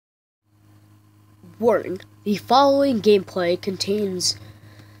Warning, the following gameplay contains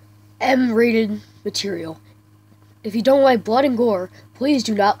M-rated material. If you don't like blood and gore, please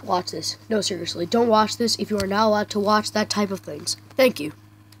do not watch this. No, seriously, don't watch this if you are not allowed to watch that type of things. Thank you.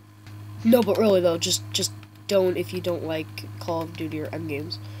 No, but really though, just don't if you don't like Call of Duty or M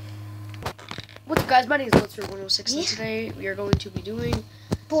games. What's up, guys? My name is Blitzer106, and today we are going to be doing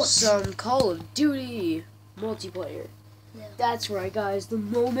some Call of Duty multiplayer. Yeah. That's right, guys. The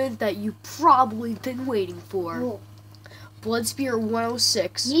moment that you probably been waiting for. Whoa. Bloodspear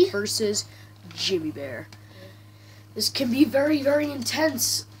 106 versus Jimmy Bear. This can be very, very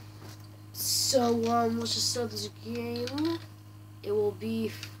intense. So, let's just start this game. It will be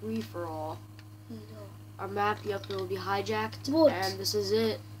free for all. Our map, yep, it will be hijacked. What? And this is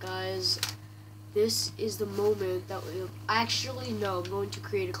it, guys. This is the moment that we actually know. I'm going to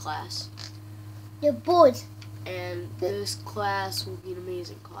create a class. You're bored. And this class will be an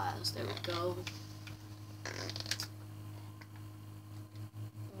amazing class. There we go.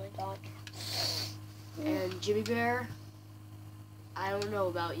 Oh my god. And Jimmy Bear, I don't know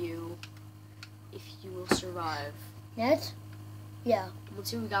about you, if you will survive. Yes? Yeah. Let's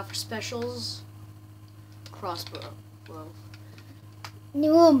see what we got for specials. Crossbow. Well.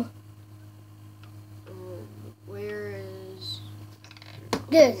 Room. Where is...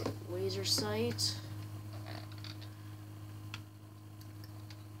 This. Laser sight.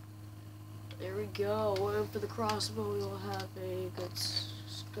 There we go. And for the crossbow, we'll have a good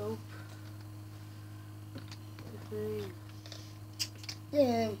scope.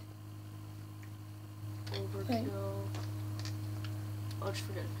 Yeah. Overkill. Oh, just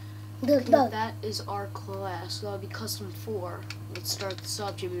forget. Good. Okay, that is our class. So that'll be custom 4. Let's start this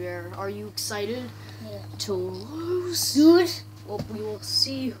up, Jimmy Bear. Are you excited to lose? Dude. Well, we will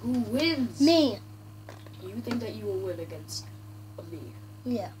see who wins. Me. You think that you will win against me?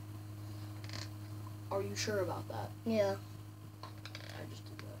 Yeah. Are you sure about that? Yeah. I just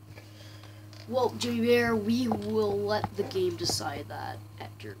did that. Well, Jimmy Bear, we will let the game decide that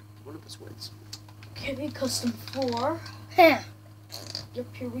after one of us wins. Okay, custom 4. Huh. Yep,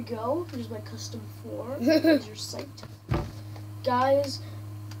 here we go. Here's my custom 4. Here's your sight. Guys,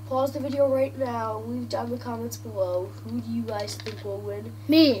 pause the video right now. Leave down the comments below. Who do you guys think will win?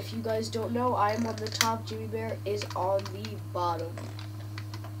 Me. If you guys don't know, I am on the top. Jimmy Bear is on the bottom.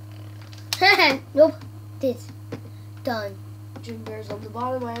 Nope. This. Done. Jimmy Bear's on the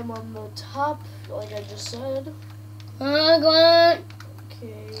bottom. I am on the top, like I just said. Go on.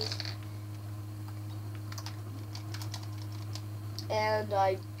 Okay. And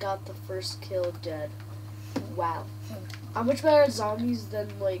I got the first kill dead. Wow. I'm much better at zombies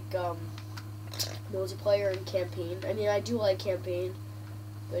than, like, multiplayer and campaign. I mean, I do like campaign,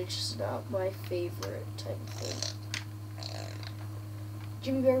 but it's just not my favorite type of thing.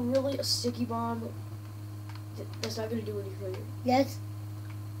 Jimmy Bear, really? A sticky bomb? That's not going to do anything. Yes.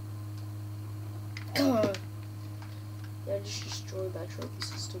 Come on. Yeah, I just destroyed that trophy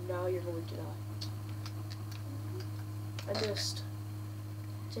system. Now you're going to die. I missed.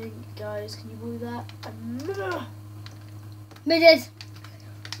 Dang it, guys, can you believe that? Midget.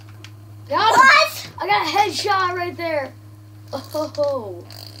 Got him! What? I got a headshot right there. Oh,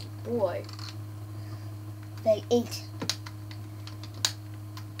 boy. They ate.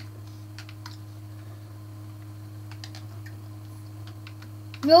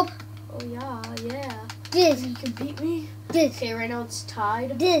 Nope. Oh, yeah. This. You can beat me? This. Okay, right now it's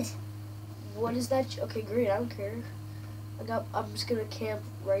tied. This. What is that? Okay, great, I don't care. I'm just gonna camp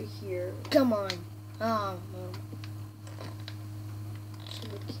right here. Come on. Oh, no. Just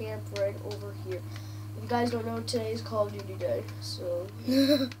gonna camp right over here. If you guys don't know, today is Call of Duty Day, so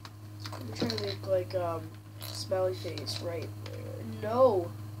I'm trying to make like smiley face right there.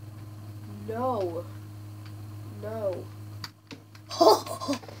 No.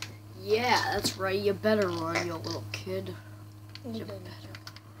 Yeah, that's right. You better run, you little kid. You better.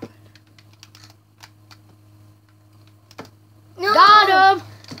 No. Got him!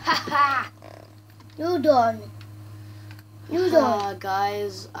 Ha! You done. You done.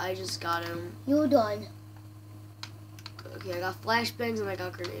 Guys, I just got him. You done. Okay, I got flashbangs and I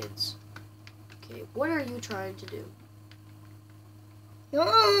got grenades. Okay, what are you trying to do? No,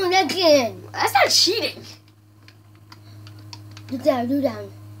 again. That's not cheating. Do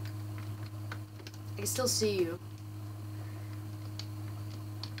down. I can still see you.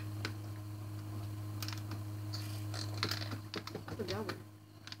 Come down there.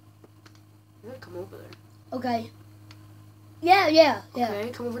 You're gonna come over there. Okay. Yeah. Okay,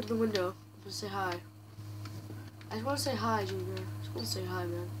 come over to the window. I'm gonna say hi. I just want to say hi, Junior. I just want to say hi,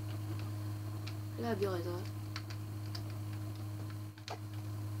 man. You gotta be like that.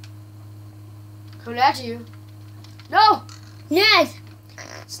 Coming at you. No! Yes.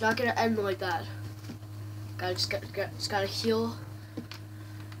 It's not gonna end like that. Just gotta heal.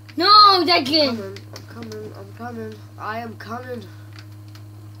 No, Declan. I'm coming. I am coming.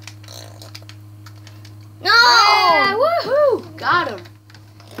 No. Yeah, woohoo! Got him.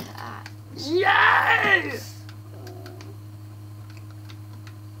 Yay!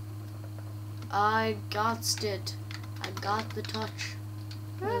 I got it. I got the touch.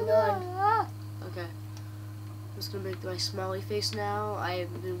 Oh my God. Okay. I'm just gonna make my smiley face now. I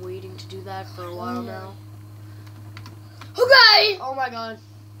have been waiting to do that for a while now. Okay. Oh my god.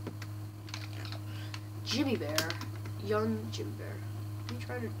 Jimmy Bear. Young Jimmy Bear. Are you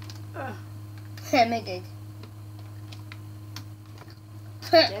trying to... I made it.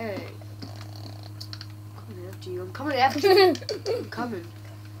 Dang. I'm coming after you. I'm coming after you. I'm coming.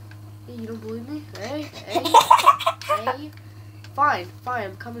 Hey, you don't believe me? Hey, hey, hey. Fine,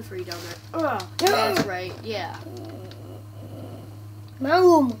 I'm coming for you down there. Yeah, that's right, yeah. My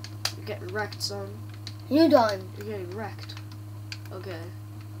room. You're getting wrecked, son. You done. You're getting wrecked. Okay.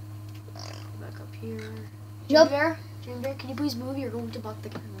 Back up here. Yup. Jimmy Bear, can you please move? You're going to buck the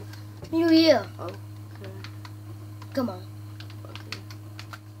camera. You here. Okay. Come on. Okay.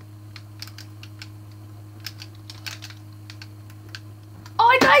 Oh,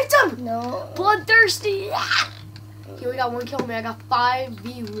 I knifed him! No. Bloodthirsty! He only got 1 kill, man. I got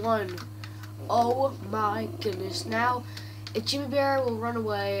 5v1. Oh my goodness. Now, if Jimmy Bear will run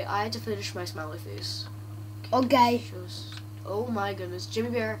away, I had to finish my smiley face. Okay. Oh my goodness.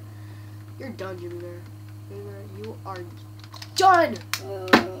 Jimmy Bear, you're done, Jimmy Bear. Jimmy Bear, you are done!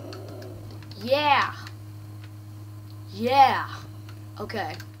 Yeah! Yeah!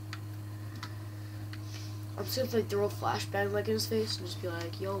 Okay. I'm just gonna like throw a flashbang like in his face and just be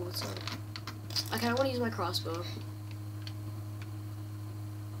like, yo, what's up? I kinda wanna use my crossbow.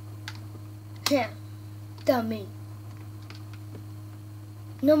 Yeah. Dummy.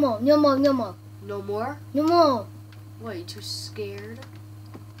 No more. No more. No more. No more? No more. What, you too scared?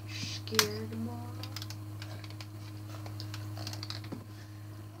 Scared more?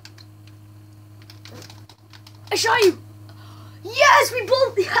 I shot you! Yes, we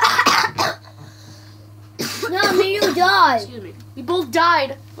both... No, me, you died. Excuse me. We both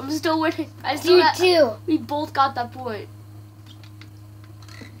died. I'm still winning. I still You got... too. We both got that point.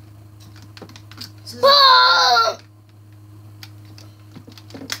 So Oh!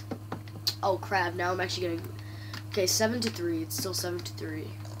 oh crap! Now I'm actually getting. Okay, 7-3. It's still 7-3.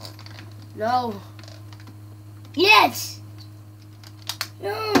 No, Yes.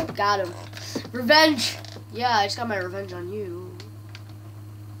 No. got him. Revenge. Yeah, I just got my revenge on you.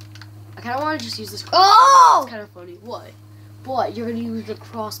 I kind of want to just use this. Oh! It's kind of funny. What? What? You're gonna use the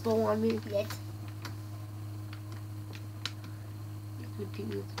crossbow on me? Yes. You're gonna beat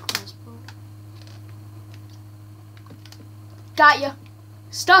me with the crossbow? Got ya.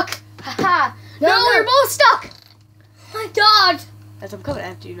 Stuck. Haha. No, No, no. we're both stuck. My God. Guys, I'm coming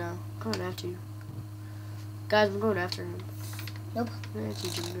after you now. I'm coming after you. Guys, I'm going after him. Nope. I'm going after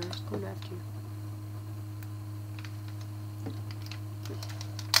you, Jimmy Bear. I'm going after you.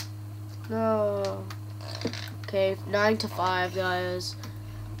 No. Okay, 9-5, guys.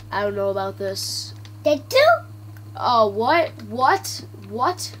 I don't know about this. They do? Oh, what? What?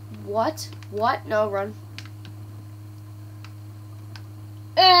 What? What? What? No, run.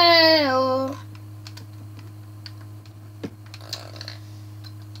 Oh.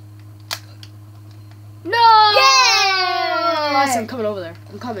 No! Yay! I'm coming over there.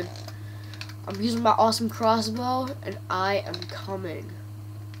 I'm coming. I'm using my awesome crossbow, and I am coming.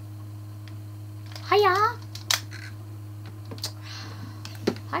 Hiya!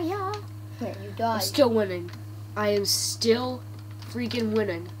 Hiya! Man, you I'm died. still winning. I am still freaking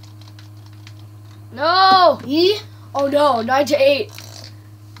winning. No! Yeah? Oh no, 9-8.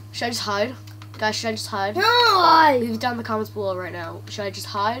 Should I just hide? Guys, should I just hide? No. Leave it down in the comments below right now. Should I just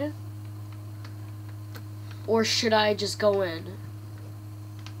hide? Or should I just go in?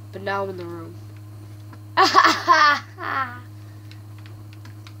 But now I'm in the room.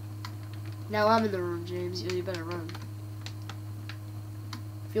 Now I'm in the room, James. You better run.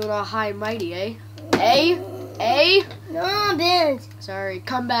 Feeling all high and mighty, eh? Eh? Eh? No, bitch. Sorry.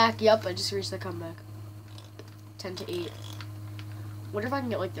 Comeback. Yep, I just reached the comeback. 10-8. Wonder if I can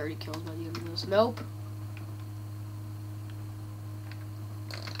get like 30 kills by the end of this. Nope.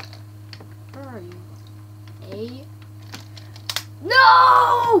 Where are you? A.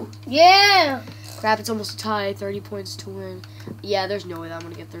 No! Yeah. Crap, it's almost a tie. 30 points to win. Yeah, there's no way that I'm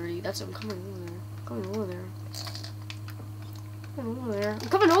gonna get 30. I'm coming over there. I'm coming over there. I'm coming over there. I'm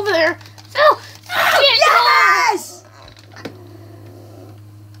coming over there. No! Yes!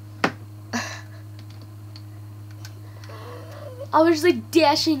 I was just like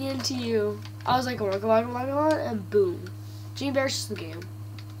dashing into you. I was like, come on, come on, come on, come on, and boom. Jimmy Bear just the game.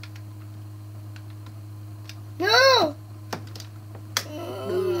 No.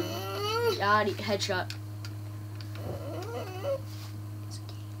 Boom. Got it. Headshot.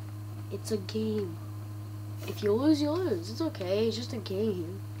 It's a game. If you lose, you lose. It's okay. It's just a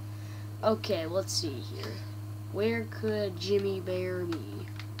game. Okay, let's see here. Where could Jimmy Bear be?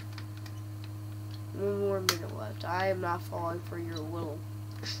 1 more minute left. I am not falling for your little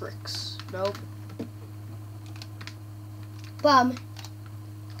tricks. Nope. Bob.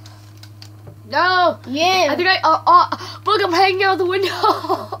 No! Yeah. I think look, I'm hanging out the window.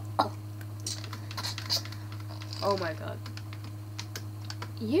 Oh my god.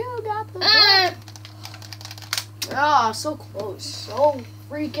 You got the so close. So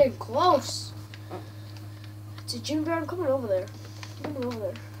freaking close. It's a Jimmy Bear. I'm coming over there. I'm coming over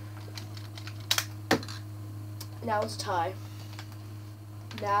there. Now it's a tie.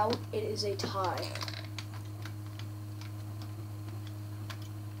 Now it is a tie.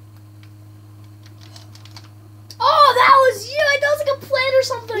 Oh, that was you! That was like a plan or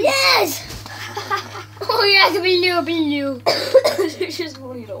something. Yes. Oh yeah, blue. It's just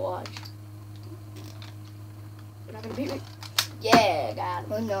funny to watch. You're not gonna beat me. Yeah, got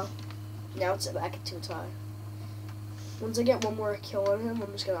him. Oh no. Now it's back into a tie. Once I get one more kill on him,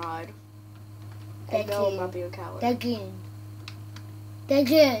 I'm just gonna hide. And no, I'm not being a coward. Again,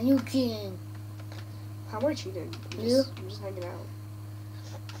 you can. How am I cheating? I'm just hanging out.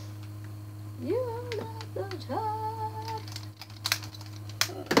 You got the top.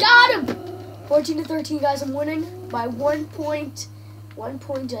 Got him! 14-13, guys. I'm winning by 1 point. 1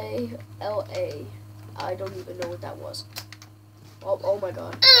 point LA. I don't even know what that was. Oh my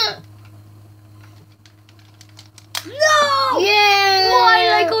god. No! Yeah! Why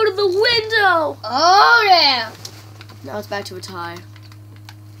did I go to the window? Oh yeah! Now it's back to a tie.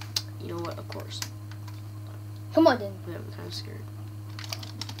 You know what? Of course. Come on then. Yeah, I'm kind of scared.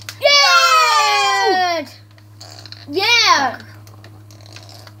 Yeah! Yeah!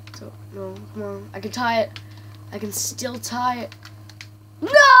 So, no, come on. I can tie it. I can still tie it.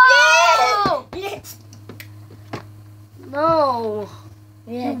 No! Yes! No!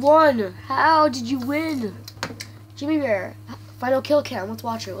 You Yes. won. How did you win? Jimmy Bear, final kill cam. Let's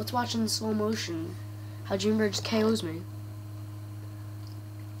watch it. Let's watch it in slow motion. How Jimmy Bear just KOs me.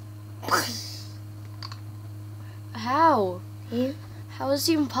 How? Yeah. How is this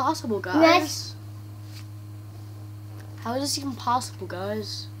even possible, guys? Yes. How is this even possible,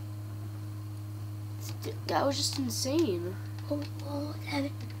 guys? That was just insane.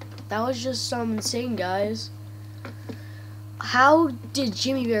 That was just insane, guys. How did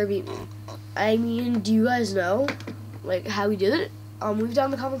Jimmy Bear beat me? I mean, do you guys know, like, how he did it? Leave down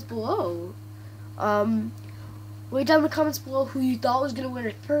in the comments below. Leave down in the comments below who you thought was gonna win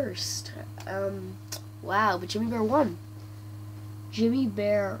it first. Wow, but Jimmy Bear won. Jimmy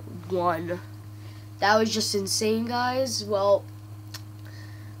Bear won. That was just insane, guys. Well,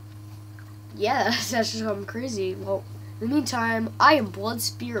 yeah, that's just crazy. Well, in the meantime, I am Blood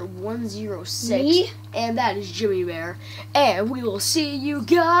Spirit 106, Me? and that is Jimmy Bear, and we will see you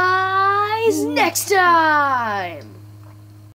guys next time.